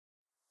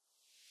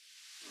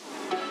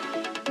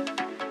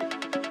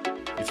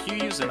If you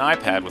use an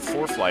iPad with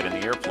Foreflight in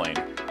the airplane,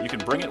 you can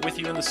bring it with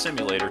you in the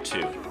simulator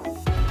too.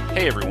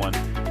 Hey everyone,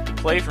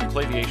 Clay from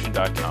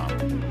Clayviation.com.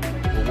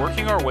 We're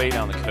working our way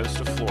down the coast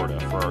of Florida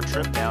for our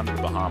trip down to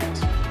the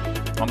Bahamas.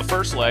 On the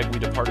first leg, we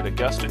departed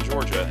Augusta,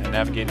 Georgia, and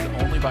navigated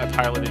only by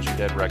pilotage and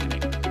dead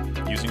reckoning,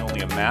 using only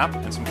a map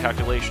and some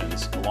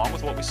calculations, along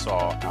with what we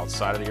saw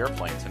outside of the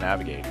airplane to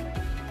navigate.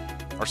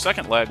 Our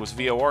second leg was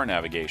VOR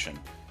navigation,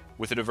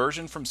 with a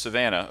diversion from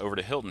Savannah over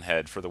to Hilton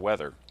Head for the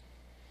weather.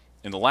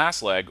 In the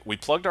last leg, we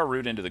plugged our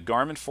route into the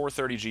Garmin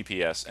 430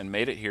 GPS and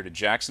made it here to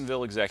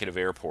Jacksonville Executive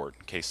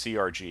Airport,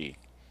 KCRG.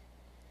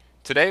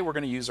 Today we're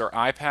going to use our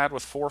iPad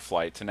with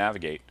Foreflight to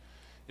navigate.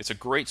 It's a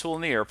great tool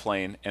in the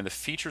airplane, and the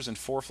features in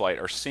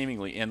Foreflight are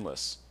seemingly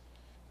endless.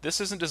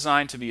 This isn't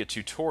designed to be a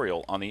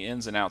tutorial on the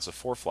ins and outs of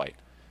Foreflight,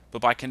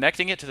 but by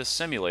connecting it to the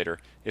simulator,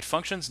 it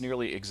functions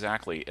nearly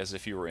exactly as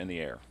if you were in the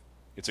air.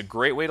 It's a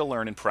great way to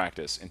learn and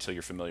practice until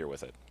you're familiar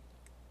with it.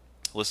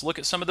 Let's look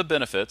at some of the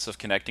benefits of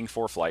connecting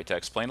Foreflight to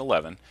X-Plane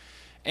 11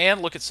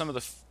 and look at some of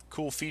the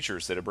cool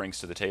features that it brings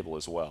to the table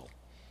as well.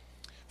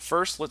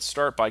 First, let's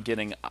start by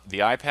getting the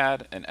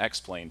iPad and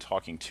X-Plane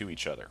talking to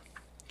each other.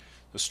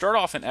 So start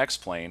off in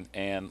X-Plane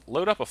and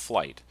load up a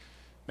flight.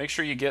 Make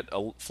sure you get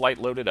a flight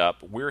loaded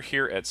up. We're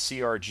here at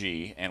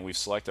CRG and we've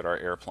selected our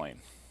airplane.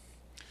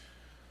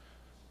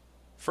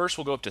 First,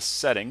 we'll go up to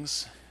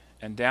Settings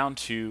and down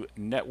to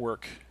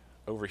Network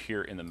over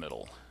here in the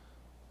middle.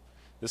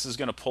 This is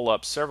going to pull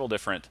up several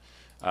different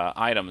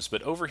items,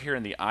 but over here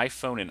in the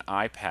iPhone and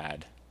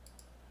iPad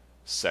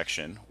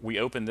section, we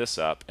open this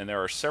up and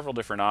there are several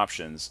different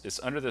options. It's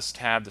under this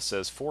tab that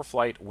says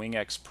Foreflight,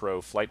 WingX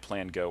Pro, Flight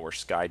Plan Go, or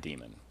Sky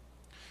Demon.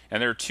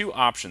 And there are two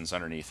options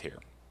underneath here.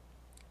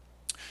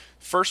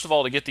 First of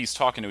all, to get these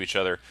talking to each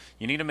other,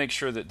 you need to make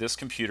sure that this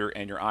computer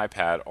and your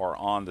iPad are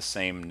on the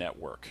same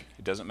network.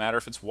 It doesn't matter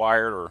if it's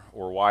wired or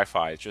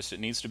Wi-Fi, it's just it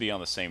needs to be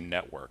on the same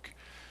network.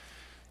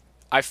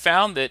 I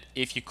found that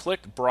if you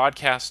click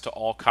broadcast to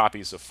all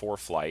copies of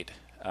Foreflight,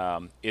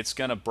 it's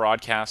going to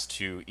broadcast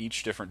to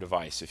each different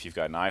device. If you've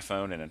got an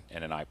iPhone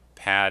and an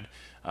iPad,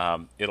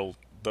 it'll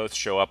both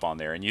show up on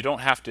there, and you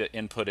don't have to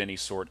input any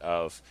sort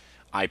of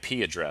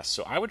IP address.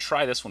 So I would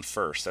try this one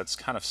first. That's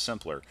kind of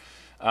simpler.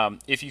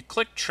 If you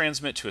click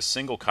transmit to a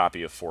single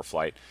copy of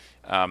Foreflight,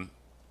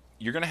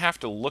 you're going to have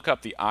to look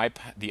up the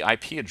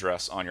IP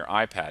address on your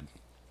iPad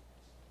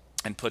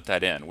and put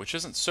that in, which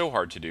isn't so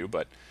hard to do,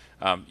 but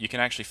you can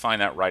actually find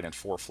that right in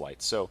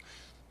Foreflight. So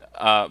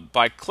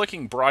by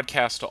clicking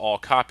broadcast to all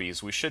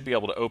copies, we should be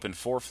able to open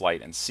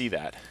Foreflight and see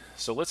that.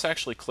 So let's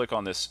actually click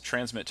on this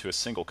transmit to a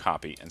single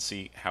copy and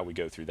see how we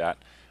go through that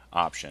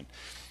option.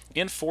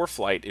 In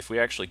Foreflight, if we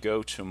actually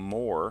go to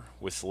more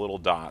with the little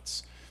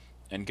dots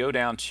and go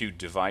down to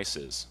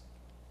devices,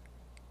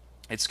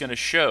 it's going to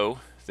show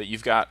that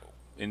you've got,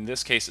 in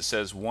this case it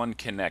says one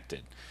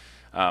connected.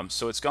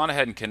 So it's gone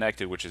ahead and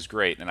connected, which is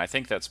great, and I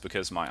think that's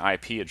because my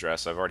IP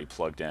address I've already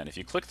plugged in. If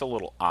you click the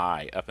little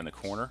I up in the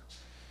corner,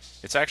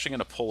 it's actually going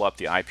to pull up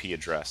the IP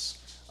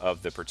address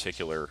of the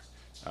particular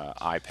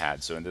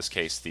iPad. So in this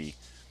case, the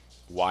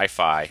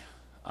Wi-Fi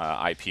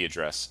IP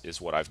address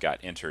is what I've got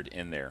entered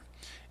in there,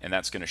 and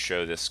that's going to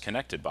show this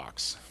connected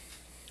box.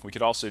 We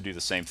could also do the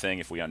same thing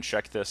if we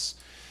uncheck this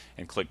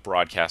and click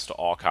broadcast to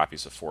all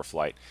copies of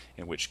Foreflight,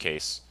 in which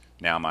case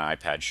now my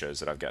iPad shows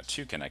that I've got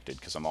two connected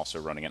because I'm also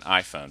running an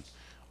iPhone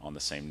on the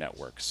same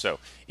network. So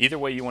either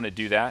way you want to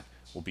do that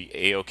will be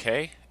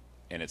A-OK,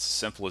 and it's as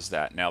simple as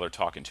that. Now they're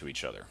talking to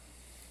each other.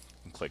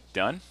 And click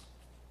Done.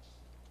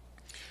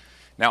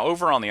 Now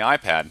over on the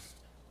iPad,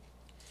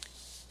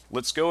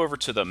 let's go over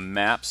to the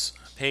Maps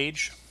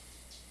page,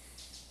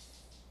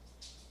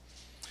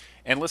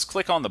 and let's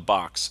click on the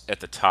box at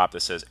the top that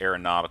says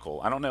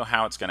Aeronautical. I don't know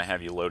how it's going to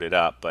have you load it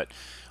up, but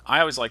I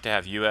always like to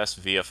have US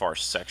VFR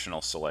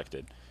sectional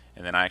selected,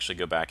 and then I actually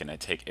go back and I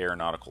take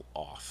Aeronautical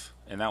off.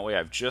 And that way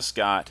I've just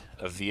got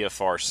a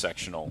VFR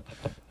sectional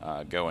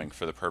going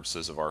for the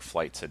purposes of our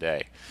flight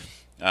today.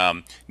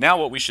 Now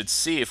what we should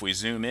see if we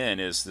zoom in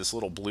is this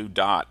little blue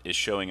dot is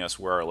showing us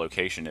where our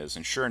location is,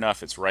 and sure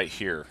enough it's right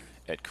here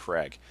at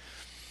Craig.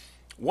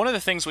 One of the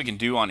things we can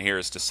do on here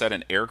is to set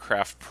an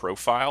aircraft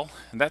profile,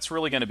 and that's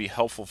really going to be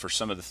helpful for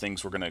some of the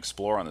things we're going to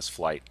explore on this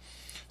flight.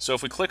 So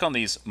if we click on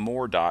these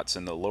more dots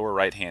in the lower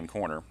right hand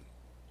corner,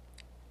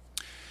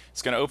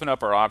 it's going to open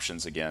up our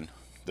options again.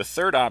 The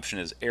third option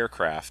is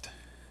aircraft,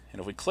 and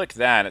if we click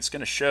that, it's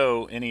going to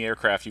show any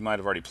aircraft you might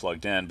have already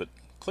plugged in, but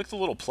click the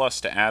little plus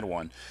to add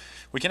one.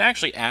 We can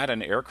actually add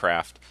an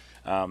aircraft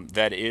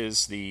that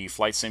is the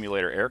flight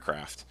simulator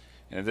aircraft,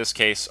 and in this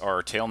case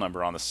our tail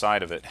number on the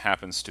side of it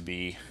happens to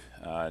be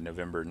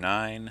November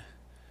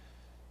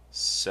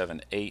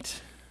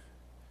 978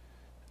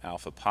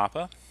 Alpha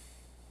Papa.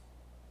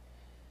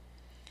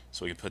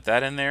 So we can put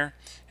that in there,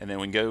 and then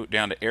we can go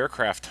down to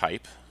aircraft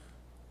type,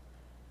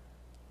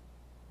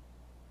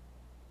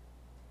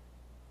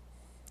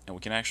 and we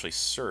can actually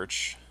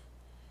search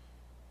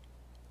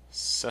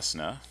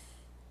Cessna.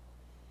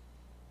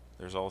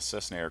 There's all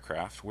Cessna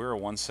aircraft. We're a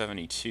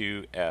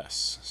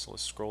 172S. So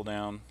let's scroll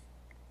down.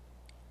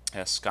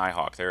 S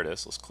Skyhawk, there it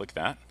is. Let's click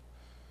that.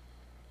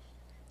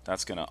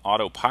 That's going to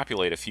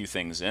auto-populate a few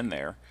things in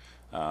there.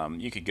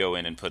 You could go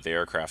in and put the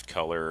aircraft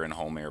color and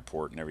home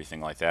airport and everything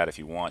like that if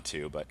you want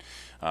to, but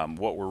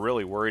what we're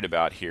really worried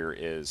about here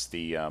is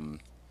the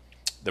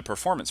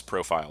performance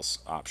profiles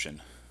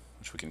option,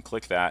 which we can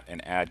click that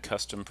and add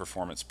custom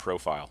performance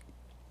profile.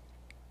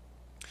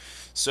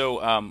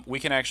 So we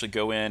can actually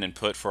go in and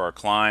put for our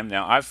climb.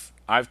 Now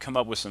I've come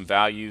up with some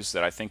values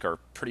that I think are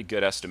pretty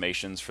good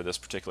estimations for this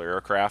particular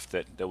aircraft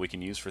that we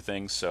can use for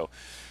things. So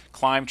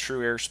climb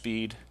true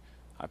airspeed,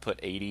 I put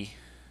 80.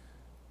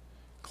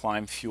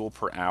 Climb fuel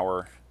per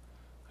hour,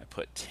 I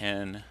put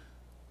 10.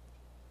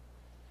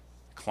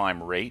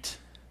 Climb rate,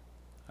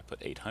 I put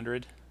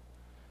 800.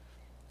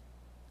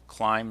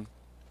 Cruise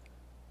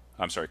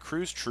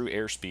true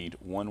airspeed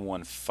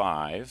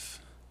 115. That's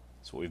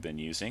what we've been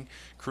using.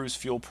 Cruise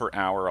fuel per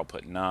hour, I'll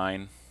put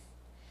 9.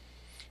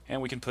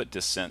 And we can put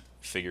descent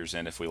figures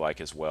in if we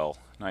like as well.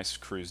 Nice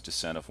cruise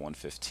descent of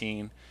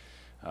 115.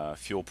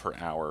 Fuel per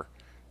hour,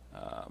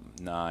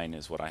 9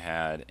 is what I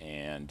had,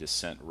 and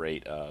descent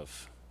rate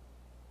of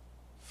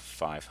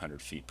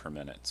 500 feet per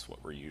minute is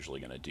what we're usually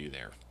going to do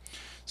there.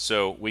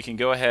 So we can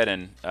go ahead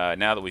and,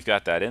 now that we've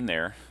got that in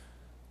there,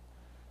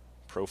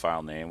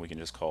 profile name, we can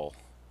just call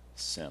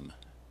sim.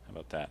 How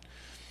about that?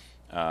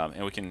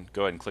 And we can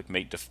go ahead and click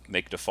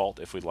make default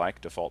if we'd like,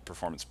 default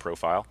performance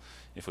profile,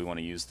 if we want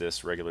to use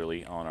this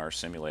regularly on our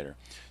simulator.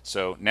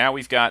 So now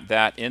we've got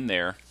that in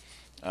there,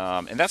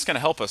 and that's going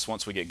to help us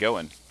once we get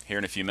going here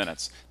in a few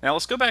minutes. Now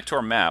let's go back to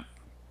our map,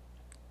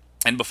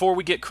 and before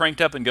we get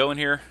cranked up and going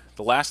here,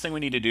 the last thing we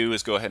need to do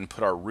is go ahead and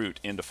put our route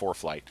into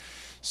Foreflight.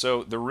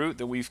 So the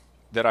route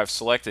that I've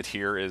selected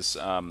here is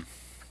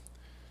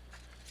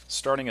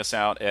starting us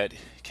out at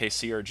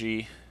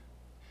KCRG,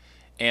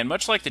 and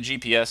much like the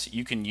GPS,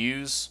 you can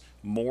use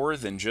more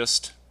than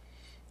just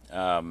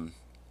airports.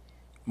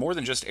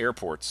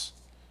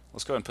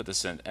 Let's go ahead and put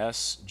this in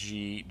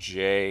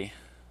SGJ.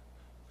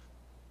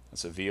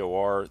 That's a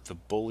VOR. The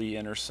Bully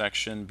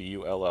intersection,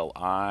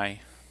 BULLI.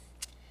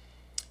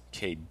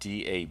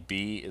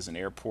 KDAB is an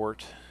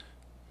airport.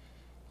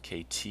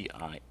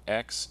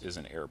 KTIX is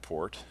an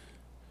airport.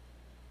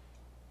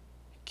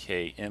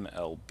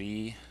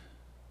 KMLB,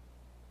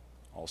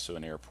 also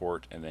an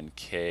airport, and then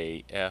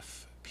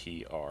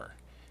KFPR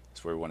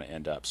is where we want to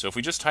end up. So if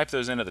we just type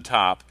those in at the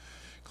top,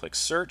 click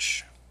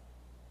search,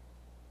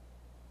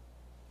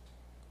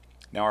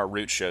 now our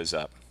route shows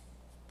up.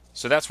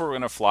 So that's where we're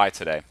going to fly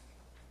today.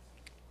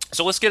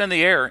 So let's get in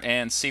the air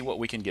and see what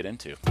we can get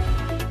into.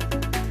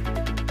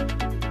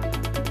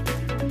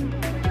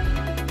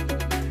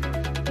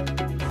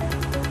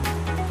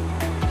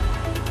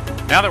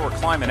 Now that we're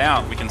climbing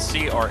out, we can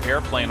see our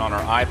airplane on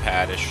our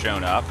iPad has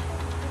shown up,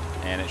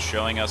 and it's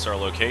showing us our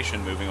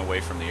location moving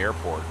away from the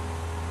airport.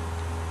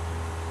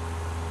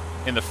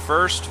 In the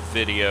first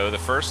video, the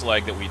first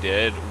leg that we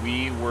did,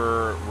 we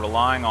were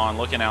relying on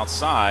looking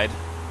outside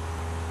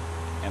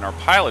and our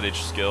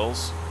pilotage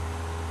skills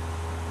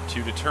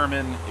to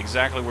determine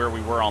exactly where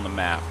we were on the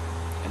map.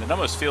 And it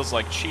almost feels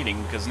like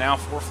cheating because now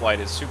Foreflight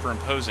is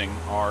superimposing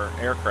our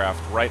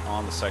aircraft right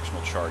on the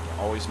sectional chart. You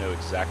always know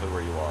exactly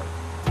where you are.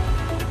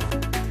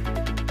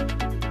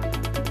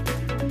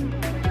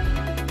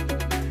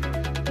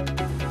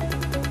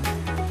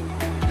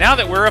 Now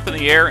that we're up in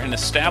the air and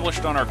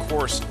established on our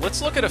course,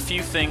 let's look at a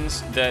few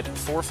things that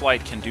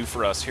Foreflight can do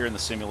for us here in the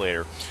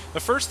simulator.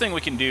 The first thing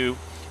we can do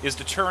is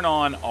to turn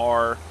on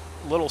our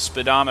little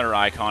speedometer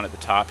icon at the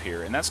top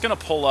here, and that's going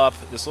to pull up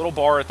this little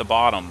bar at the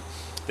bottom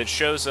that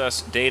shows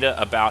us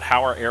data about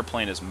how our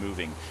airplane is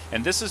moving.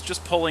 And this is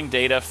just pulling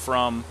data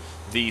from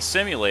the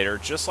simulator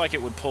just like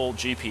it would pull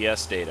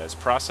GPS data. It's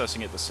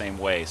processing it the same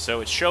way. So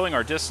it's showing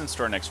our distance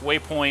to our next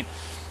waypoint.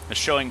 It's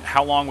showing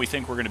how long we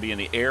think we're going to be in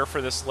the air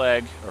for this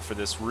leg or for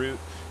this route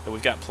that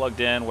we've got plugged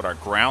in, what our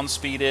ground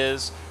speed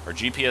is, our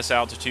GPS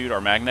altitude,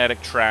 our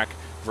magnetic track,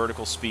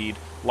 vertical speed,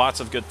 lots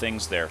of good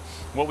things there.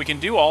 What we can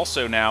do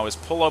also now is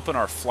pull open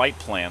our flight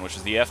plan, which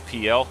is the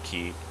FPL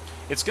key.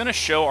 It's going to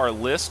show our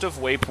list of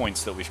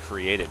waypoints that we've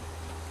created.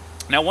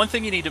 Now, one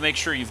thing you need to make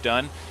sure you've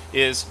done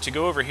is to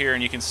go over here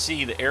and you can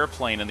see the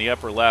airplane in the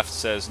upper left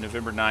says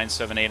November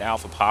 978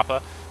 Alpha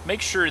Papa.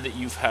 Make sure that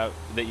you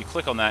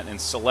click on that and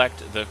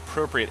select the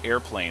appropriate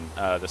airplane,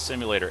 the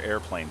simulator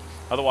airplane.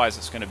 Otherwise,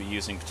 it's going to be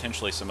using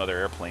potentially some other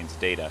airplane's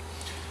data.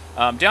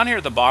 Down here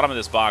at the bottom of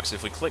this box,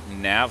 if we click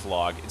Nav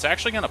Log, it's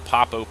actually going to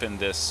pop open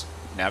this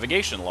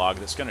navigation log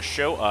that's going to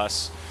show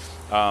us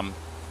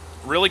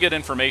really good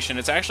information.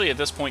 It's actually at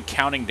this point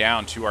counting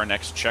down to our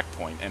next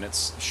checkpoint, and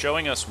it's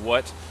showing us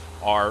what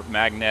our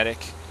magnetic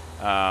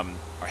our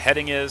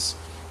heading is,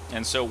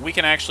 and so we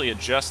can actually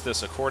adjust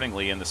this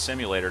accordingly in the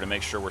simulator to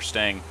make sure we're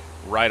staying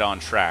right on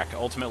track.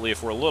 Ultimately,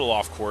 if we're a little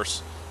off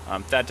course,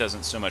 that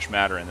doesn't so much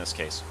matter in this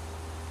case.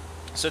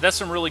 So that's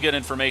some really good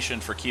information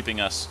for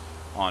keeping us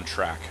on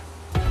track.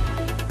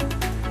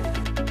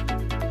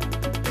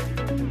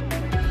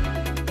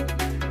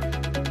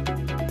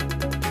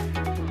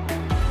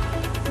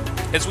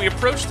 As we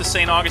approach the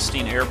St.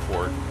 Augustine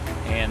Airport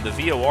and the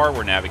VOR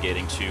we're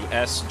navigating to,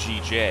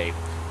 SGJ,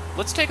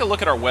 let's take a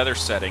look at our weather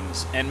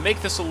settings and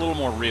make this a little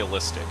more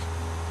realistic.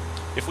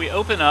 If we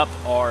open up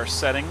our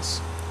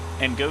settings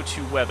and go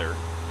to weather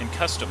and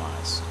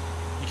customize,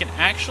 you can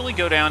actually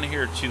go down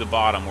here to the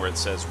bottom where it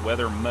says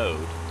weather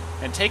mode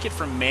and take it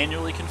from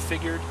manually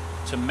configured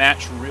to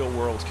match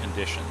real-world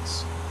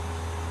conditions.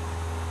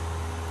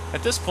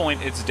 At this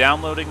point, it's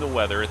downloading the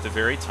weather at the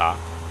very top,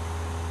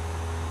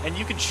 and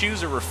you can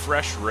choose a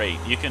refresh rate.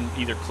 You can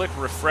either click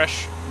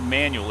refresh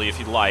manually if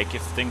you'd like,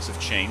 if things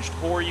have changed,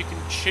 or you can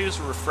choose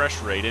a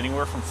refresh rate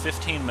anywhere from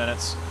 15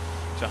 minutes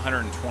to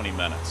 120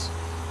 minutes.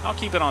 I'll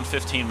keep it on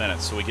 15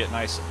 minutes so we get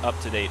nice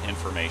up-to-date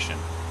information.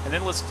 And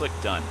then let's click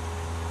done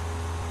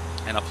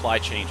and apply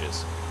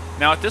changes.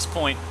 Now at this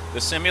point,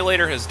 the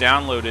simulator has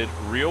downloaded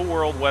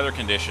real-world weather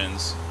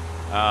conditions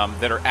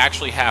that are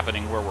actually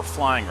happening where we're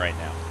flying right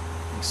now.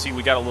 You can see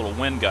we got a little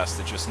wind gust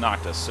that just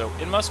knocked us, so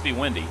it must be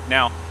windy.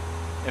 Now,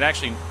 it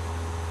actually,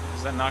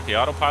 does that knock the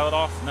autopilot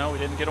off? No, we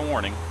didn't get a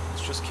warning.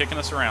 It's just kicking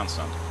us around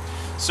some.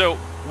 So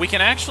we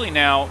can actually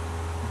now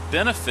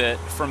benefit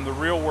from the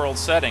real-world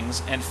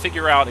settings and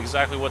figure out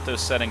exactly what those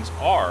settings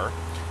are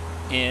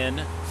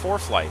in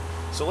Foreflight.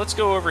 So let's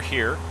go over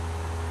here,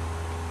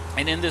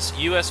 and in this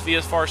US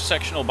VFR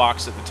sectional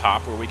box at the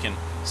top where we can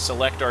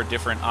select our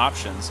different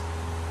options,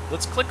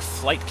 let's click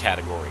Flight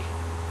Category.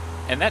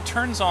 And that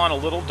turns on a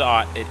little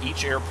dot at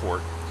each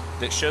airport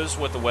that shows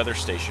what the weather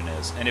station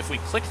is. And if we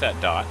click that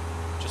dot,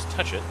 just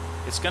touch it,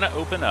 it's going to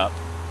open up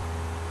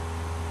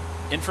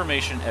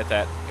information at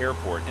that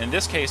airport. In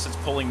this case, it's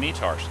pulling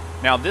METARs.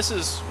 Now, this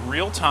is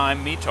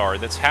real-time METAR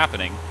that's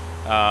happening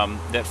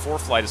that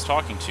Foreflight is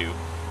talking to.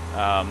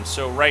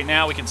 So right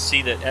now we can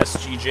see that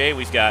SGJ,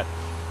 we've got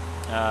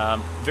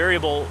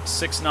variable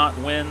 6-knot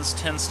winds,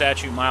 10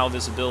 statute mile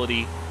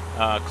visibility,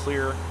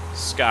 clear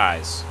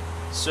skies.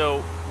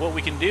 So what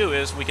we can do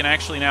is we can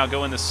actually now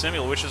go in the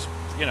simulator, which is,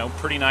 you know,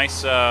 pretty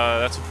nice.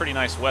 That's a pretty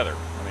nice weather.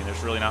 I mean,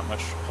 there's really not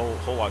much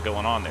whole lot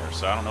going on there.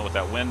 So I don't know what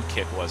that wind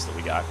kick was that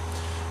we got,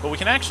 but we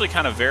can actually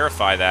kind of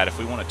verify that if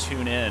we want to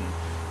tune in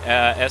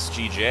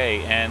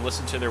SGJ and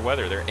listen to their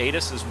weather. Their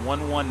ATIS is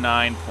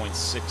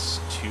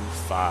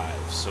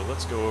 119.625. So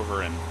let's go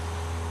over and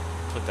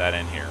put that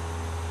in here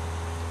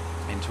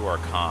into our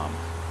comm.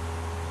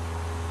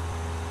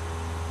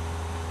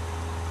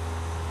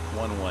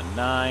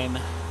 119.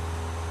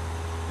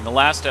 In the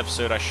last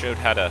episode, I showed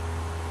how to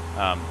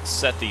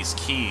set these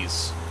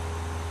keys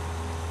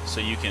so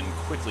you can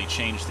quickly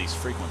change these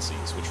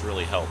frequencies, which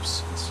really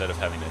helps instead of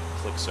having to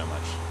click so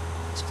much.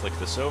 Let's click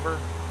this over,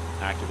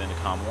 active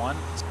intercom 1.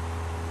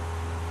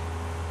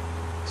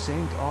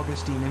 St.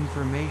 Augustine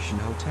Information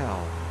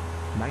Hotel,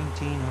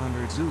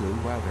 1900 Zulu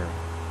weather.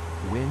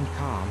 Wind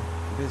calm,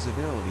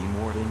 visibility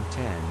more than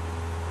 10.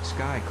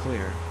 Sky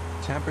clear,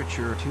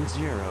 temperature 20,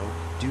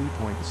 dew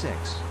point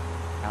 6.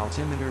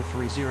 Altimeter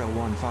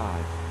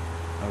 3015.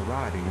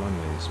 Arriving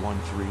runways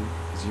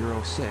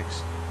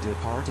 1306,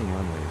 departing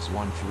runways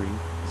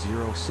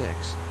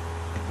 1306.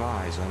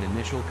 Advise on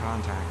initial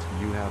contact.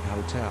 You have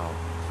hotel.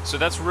 So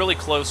that's really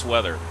close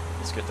weather.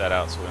 Let's get that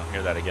out so we don't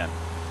hear that again.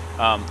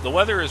 The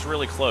weather is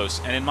really close,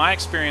 and in my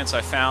experience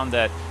I found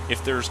that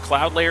if there's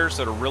cloud layers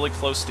that are really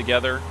close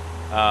together,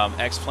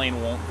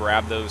 X-Plane won't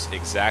grab those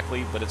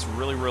exactly, but it's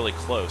really, really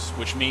close,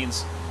 which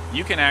means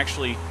you can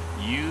actually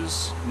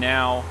use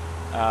now,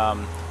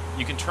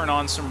 you can turn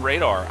on some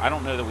radar. I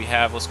don't know that we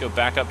have. Let's go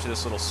back up to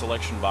this little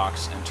selection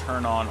box and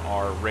turn on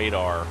our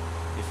radar.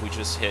 If we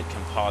just hit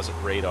composite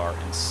radar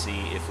and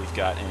see if we've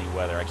got any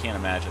weather. I can't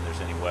imagine there's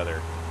any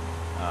weather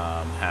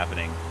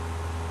happening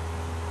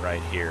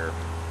right here.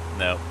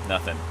 No,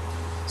 nothing.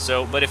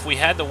 So, but if we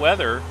had the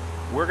weather,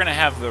 we're going to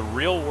have the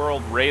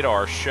real-world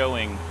radar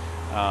showing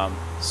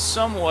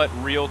somewhat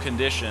real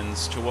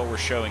conditions to what we're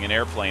showing in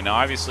airplane. Now,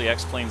 obviously,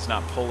 X-Plane's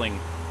not pulling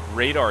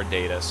radar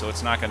data, so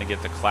it's not going to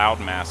get the cloud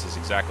masses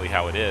exactly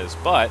how it is.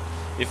 But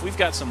if we've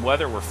got some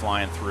weather we're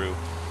flying through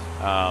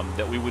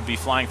that we would be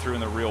flying through in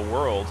the real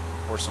world,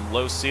 or some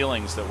low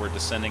ceilings that we're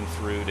descending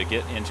through to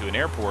get into an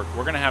airport,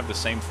 we're going to have the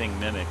same thing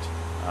mimicked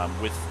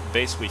with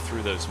basically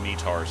through those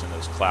METARs and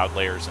those cloud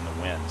layers and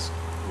the winds,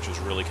 which is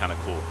really kind of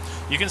cool.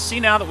 You can see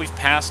now that we've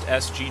passed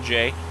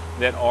SGJ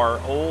that our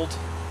old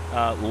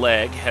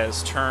leg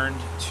has turned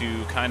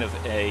to kind of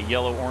a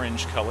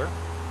yellow-orange color,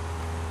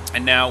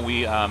 and now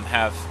we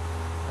have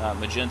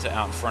magenta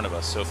out in front of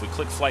us. So if we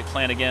click flight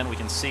plan again, we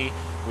can see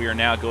we are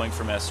now going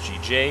from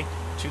SGJ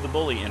to the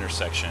Bully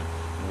intersection,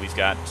 and we've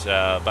got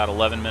about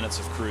 11 minutes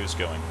of cruise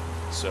going.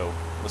 So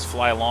let's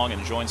fly along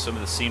and join some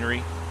of the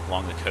scenery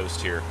along the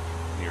coast here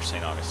near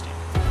St. Augustine.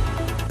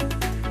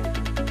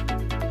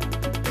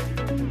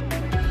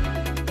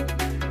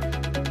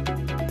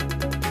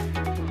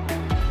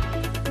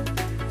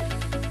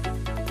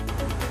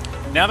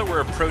 Now that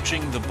we're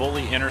approaching the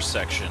Bully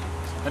intersection,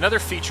 another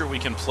feature we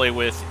can play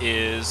with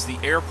is the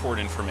airport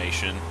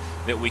information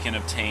that we can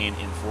obtain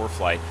in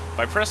Foreflight.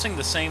 By pressing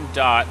the same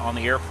dot on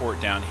the airport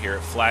down here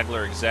at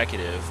Flagler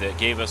Executive that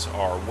gave us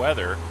our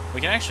weather,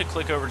 we can actually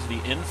click over to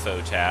the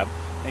Info tab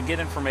and get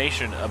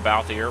information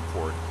about the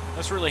airport.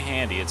 That's really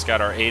handy. It's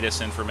got our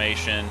ATIS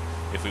information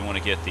if we want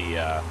to get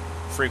the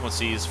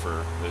frequencies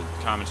for the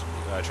common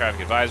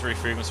traffic advisory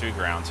frequency,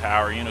 ground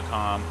tower,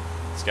 Unicom.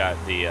 It's got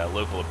the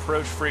local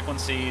approach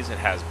frequencies. It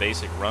has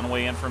basic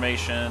runway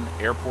information,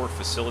 airport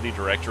facility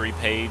directory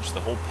page, the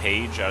whole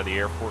page out of the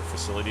airport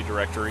facility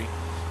directory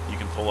you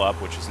can pull up,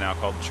 which is now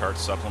called the chart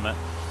supplement,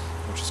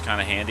 which is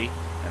kind of handy,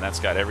 and that's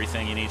got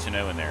everything you need to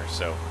know in there.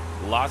 So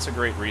lots of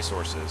great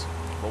resources.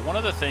 But one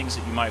of the things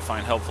that you might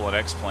find helpful at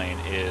X-Plane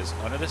is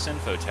under this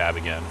info tab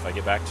again, if I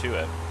get back to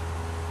it,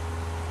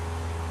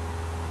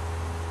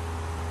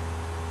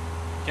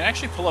 you can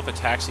actually pull up a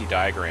taxi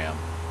diagram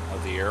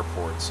of the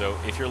airport. So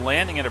if you're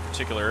landing at a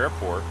particular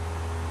airport,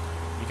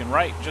 you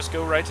can just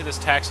go right to this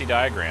taxi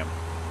diagram,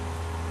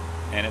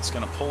 and it's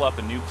going to pull up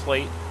a new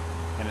plate,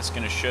 and it's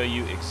going to show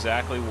you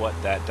exactly what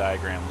that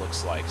diagram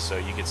looks like. So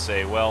you could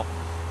say, well,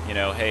 you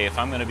know, hey, if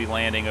I'm going to be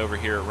landing over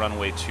here at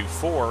runway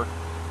 24,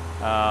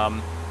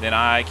 then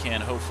I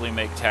can hopefully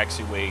make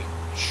taxiway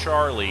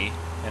Charlie,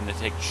 and then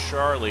take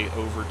Charlie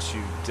over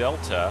to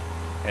Delta,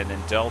 and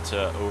then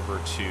Delta over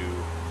to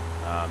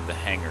the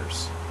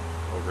hangars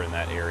over in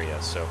that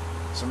area. So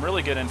some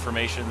really good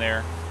information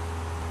there.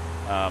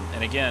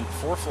 And again,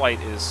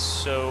 Foreflight is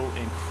so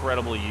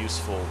incredibly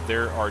useful.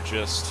 There are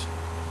just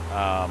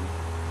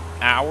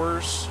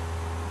hours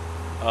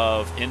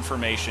of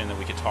information that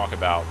we could talk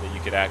about that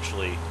you could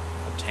actually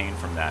obtain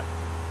from that.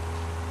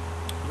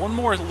 One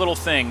more little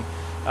thing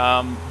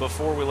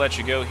before we let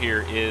you go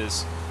here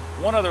is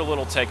one other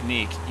little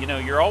technique. You know,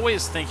 you're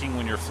always thinking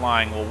when you're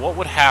flying, well, what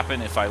would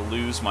happen if I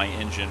lose my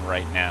engine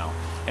right now?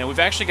 And we've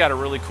actually got a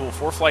really cool,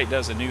 Foreflight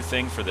does a new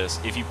thing for this.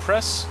 If you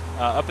press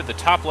up at the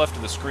top left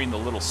of the screen the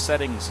little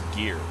settings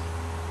gear,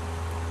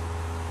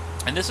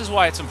 and this is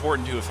why it's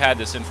important to have had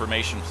this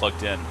information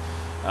plugged in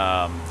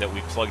that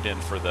we plugged in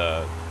for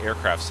the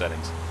aircraft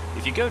settings.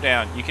 If you go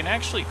down, you can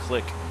actually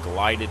click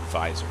glide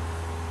advisor,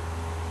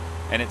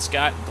 and it's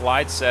got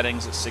glide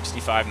settings at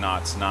 65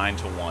 knots, 9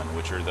 to 1,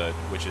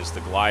 which is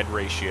the glide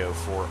ratio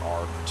for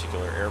our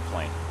particular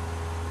airplane.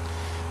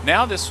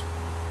 Now this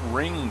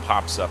ring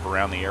pops up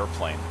around the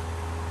airplane.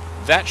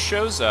 That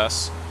shows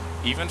us,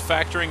 even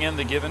factoring in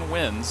the given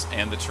winds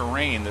and the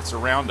terrain that's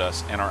around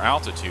us and our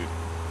altitude,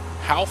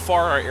 how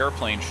far our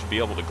airplane should be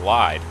able to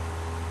glide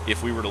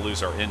if we were to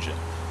lose our engine.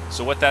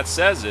 So what that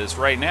says is,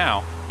 right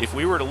now, if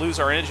we were to lose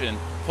our engine,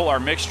 pull our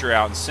mixture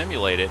out and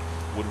simulate it,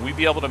 would we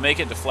be able to make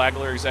it to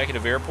Flagler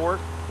Executive Airport?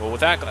 Well,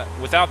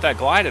 without that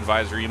glide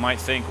advisor, you might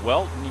think,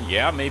 well,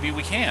 yeah, maybe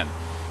we can.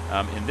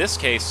 In this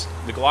case,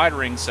 the glide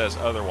ring says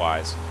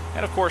otherwise.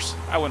 And of course,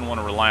 I wouldn't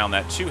want to rely on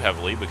that too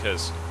heavily,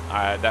 because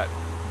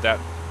that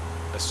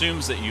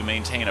assumes that you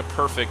maintain a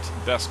perfect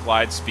best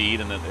glide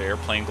speed and that the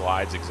airplane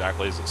glides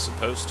exactly as it's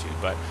supposed to.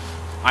 But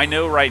I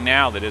know right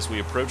now that as we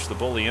approach the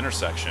Bully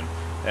intersection,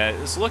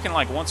 it's looking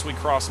like once we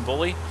cross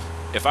Bully,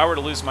 if I were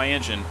to lose my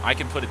engine, I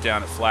could put it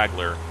down at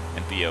Flagler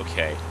and be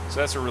okay. So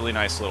that's a really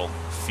nice little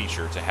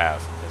feature to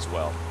have as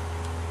well.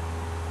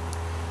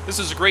 This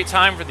is a great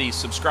time for the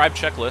subscribe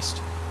checklist.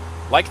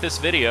 Like this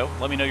video,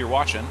 let me know you're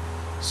watching.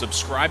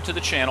 Subscribe to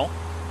the channel,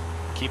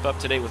 keep up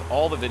to date with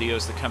all the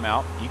videos that come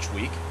out each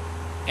week,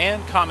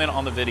 and comment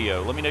on the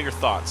video. Let me know your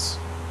thoughts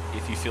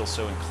if you feel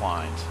so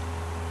inclined.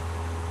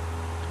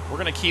 We're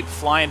going to keep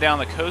flying down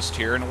the coast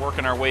here and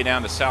working our way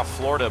down to South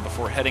Florida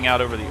before heading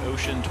out over the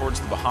ocean towards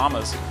the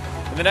Bahamas.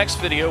 In the next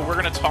video, we're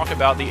going to talk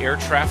about the air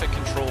traffic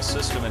control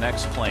system in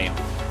X-Plane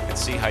and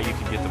see how you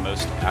can get the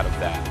most out of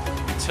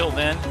that. Until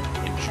then,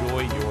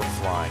 enjoy your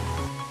flying.